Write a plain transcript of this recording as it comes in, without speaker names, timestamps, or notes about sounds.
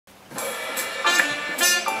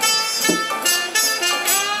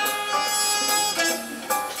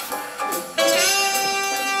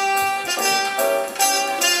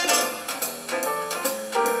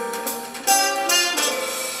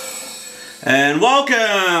And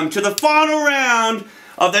welcome to the final round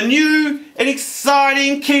of the new and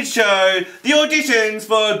exciting kids show, the auditions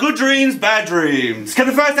for Good Dreams, Bad Dreams. Can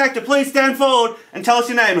the first actor please stand forward and tell us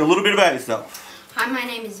your name and a little bit about yourself? Hi, my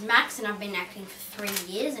name is Max and I've been acting for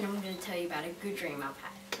 3 years and I'm going to tell you about a good dream I've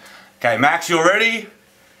had. Okay, Max, you all ready?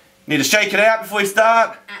 Need to shake it out before we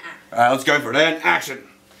start? Alright, let's go for it then. Action.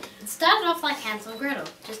 It started off like Hansel and Gretel,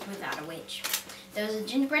 just without a witch. There was a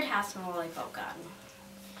gingerbread house and a lollipop garden.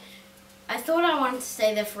 I thought I wanted to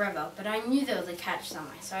stay there forever, but I knew there was a catch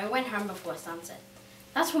somewhere, so I went home before sunset.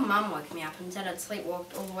 That's when Mum woke me up and said I'd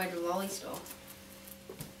sleepwalked all the way to the lolly store.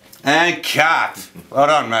 And cut. Well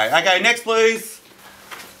done, mate. Okay, next please.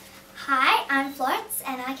 Hi, I'm Florence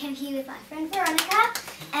and I came here with my friend Veronica,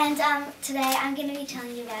 and today I'm going to be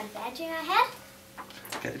telling you about a bad dream I had.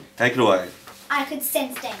 Okay, take it away. I could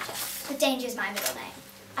sense danger, but danger is my middle name.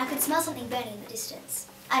 I could smell something burning in the distance.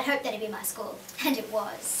 I'd hoped that'd be my school, and it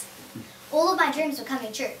was. All of my dreams were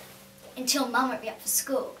coming true, until Mum woke me up for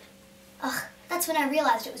school. Ugh, that's when I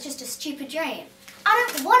realised it was just a stupid dream. I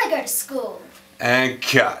don't want to go to school. And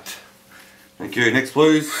cut. Thank you. Next,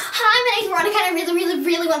 please. Hi, my name's Veronica and I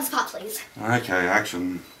really want this part, please. Okay,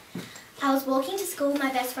 action. I was walking to school with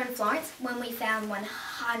my best friend Florence when we found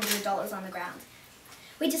 $100 on the ground.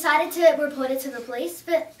 We decided to report it to the police,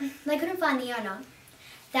 but they couldn't find the owner.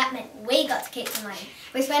 That meant we got to keep the money.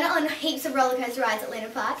 We spent it on heaps of roller coaster rides at Luna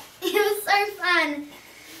Park. It was so fun.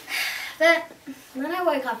 But then I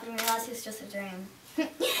woke up and realised it was just a dream.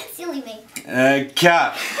 Silly me.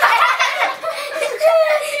 Cut.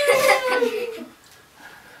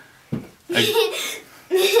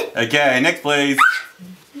 Okay, next please.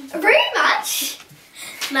 Very much.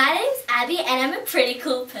 My name's Abby and I'm a pretty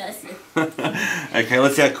cool person. Okay,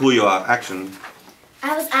 let's see how cool you are. Action.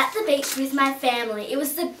 I was at the beach with my family. It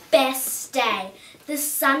was the best day. The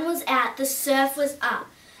sun was out, the surf was up.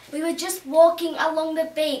 We were just walking along the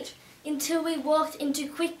beach until we walked into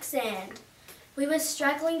quicksand. We were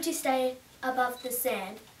struggling to stay above the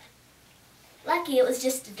sand. Lucky it was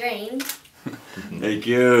just a dream. Thank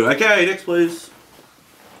you. Okay, next please.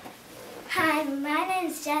 Hi, my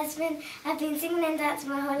name's Jasmine. I've been singing and dancing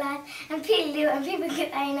my whole life. I'm pretty little and people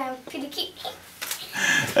think I'm pretty cute.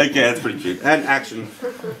 Okay, that's pretty cute. And action.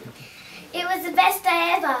 It was the best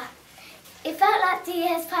day ever. It felt like the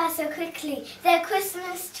years passed so quickly. There were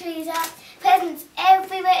Christmas trees up, presents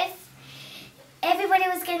everywhere. Everybody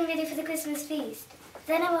was getting ready for the Christmas feast.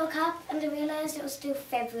 Then I woke up and I realised it was still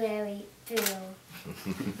February, Bill.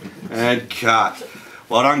 And cut.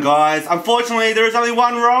 Well done, guys. Unfortunately, there is only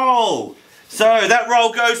one role. So that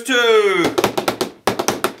role goes to...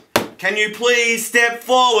 Can you please step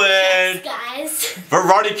forward? Thanks, guys.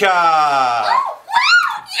 Veronica. Oh,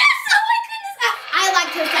 wow! Yes! Oh my goodness! I like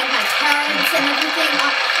to thank my parents and everything,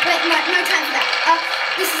 but no time for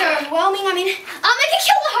that. This is overwhelming. I mean, I'll make a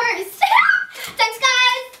kill the host. Thanks,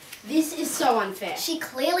 guys! This is so unfair. She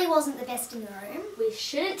clearly wasn't the best in the room. We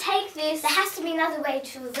shouldn't take this. There has to be another way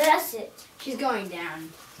to reverse it. She's going down.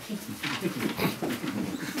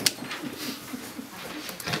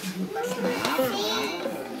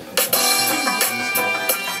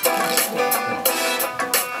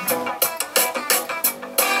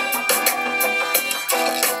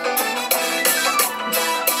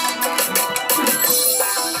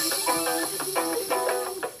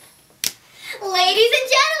 Ladies and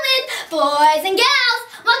gentlemen, boys and girls,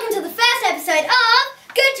 welcome to the first episode of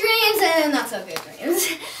Good Dreams and Not So Good Dreams.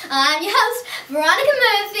 I'm your host, Veronica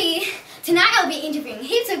Murphy. Tonight I'll be interviewing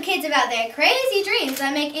heaps of kids about their crazy dreams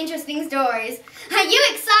that make interesting stories. Are you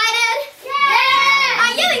excited? Yeah!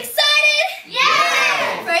 Are you excited?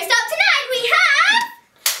 Yeah! First up tonight we have...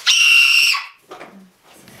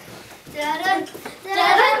 Da-dun,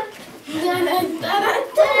 da-dun, da-dun, da-dun,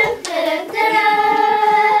 da-dun, da-dun, da-dun.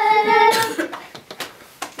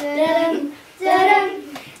 Da-dun, da-dun,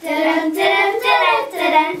 da-dun, da-dun,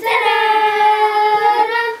 da-dun, da-dun.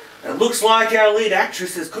 It looks like our lead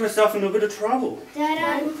actress has got herself into a bit of trouble.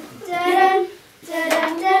 Da-dun, da-dun,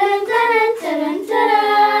 da-dun, da-dun, da-dun,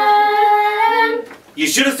 da-dun. You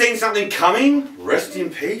should have seen something coming. Rest in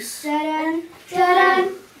peace. Da-dun,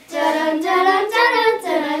 da-dun, da-dun, da-dun, da-dun,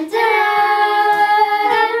 da-dun,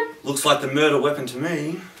 da-dun. Looks like the murder weapon to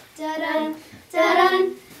me. Da-dun,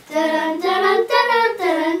 da-dun, da-dun, da-dun, da-dun,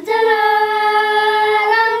 da-dun,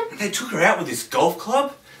 da-dun. They took her out with this golf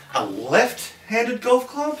club? A left-handed golf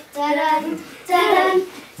club? Da-dun, da-dun,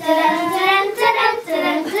 da-dun, da-dun, da-dun,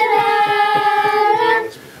 da-dun, da-dun.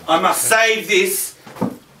 I must save this,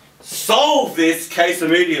 solve this case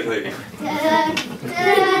immediately. Da-dun,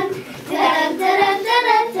 da-dun, da-dun, da-dun,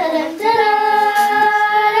 da-dun, da-dun, da-dun.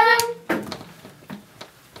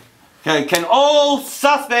 Okay, can all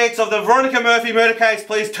suspects of the Veronica Murphy murder case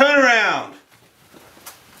please turn around?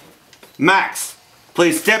 Max,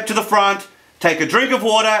 please step to the front, take a drink of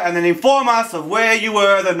water and then inform us of where you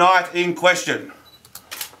were the night in question.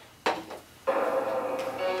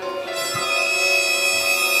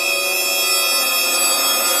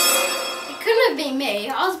 Couldn't have been me.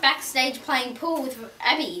 I was backstage playing pool with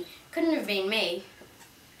Abby. Couldn't have been me.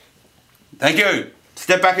 Thank you.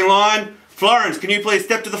 Step back in line. Florence, can you please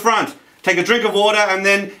step to the front, take a drink of water and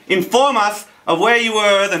then inform us of where you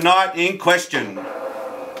were the night in question.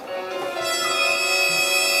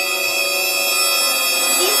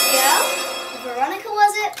 This girl, Veronica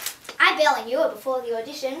was it? I barely knew her before the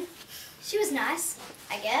audition. She was nice,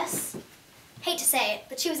 I guess. Hate to say it,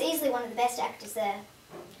 but she was easily one of the best actors there.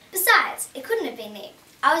 Besides, it couldn't have been me.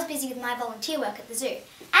 I was busy with my volunteer work at the zoo,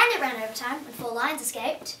 and it ran over time when 4 lions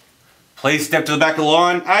escaped. Please step to the back of the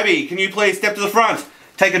line. Abby, can you please step to the front,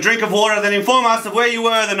 take a drink of water, then inform us of where you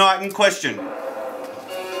were the night in question.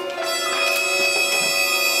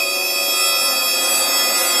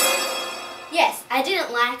 Yes, I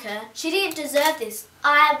didn't like her. She didn't deserve this.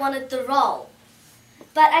 I wanted the role.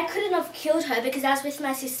 But I couldn't have killed her because I was with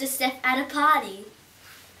my sister Steph at a party.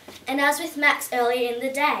 And I was with Max earlier in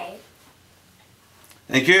the day.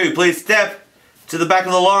 Thank you. Please step to the back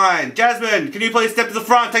of the line. Jasmine, can you please step to the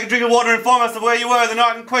front, take a drink of water and inform us of where you were the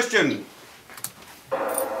night in question.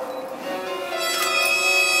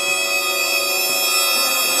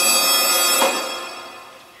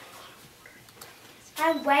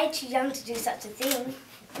 I'm way too young to do such a thing.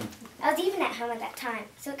 I was even at home at that time,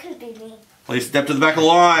 so it couldn't be me. Please step to the back of the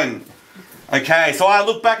line. Okay, so I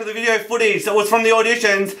looked back at the video footage that was from the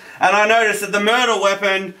auditions and I noticed that the murder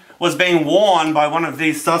weapon was being worn by one of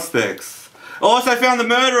these suspects. I also found the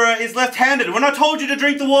murderer is left-handed. When I told you to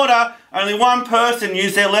drink the water, only one person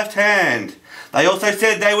used their left hand. They also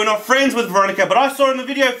said they were not friends with Veronica, but I saw in the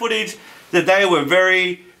video footage that they were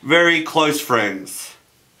very, very close friends.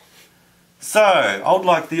 So, I would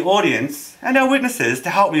like the audience and our witnesses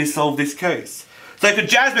to help me solve this case. So could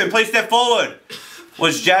Jasmine please step forward?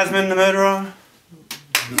 Was Jasmine the murderer?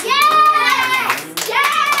 Yes! Yes!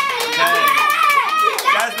 Okay.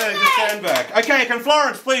 Jasmine, just stand back. Okay, can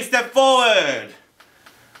Florence please step forward?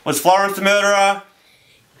 Was Florence the murderer?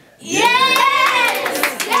 Yes!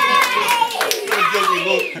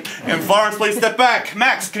 Can Florence please step back?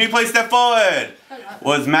 Max, can you please step forward?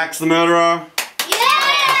 Was Max the murderer?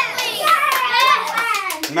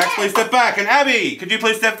 Max, please step back. And Abby, could you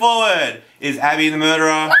please step forward? Is Abby the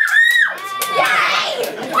murderer?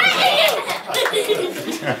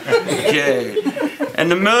 Okay. And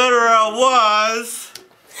the murderer was...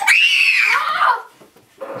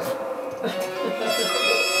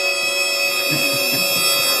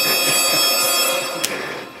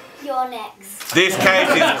 You're next. This case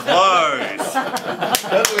is closed.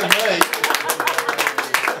 That was me.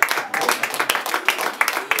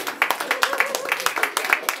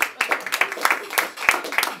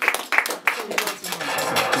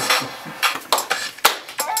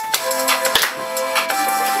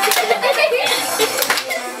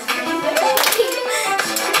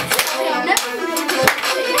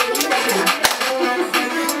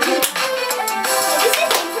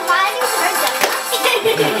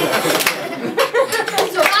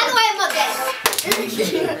 So by the way, I'm not dead.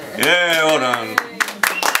 Yeah, well done.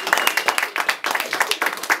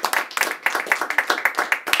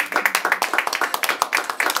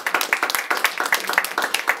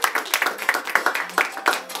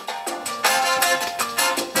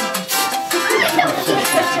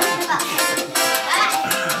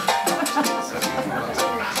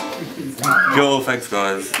 Cool, thanks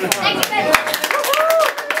guys. Thank you very much.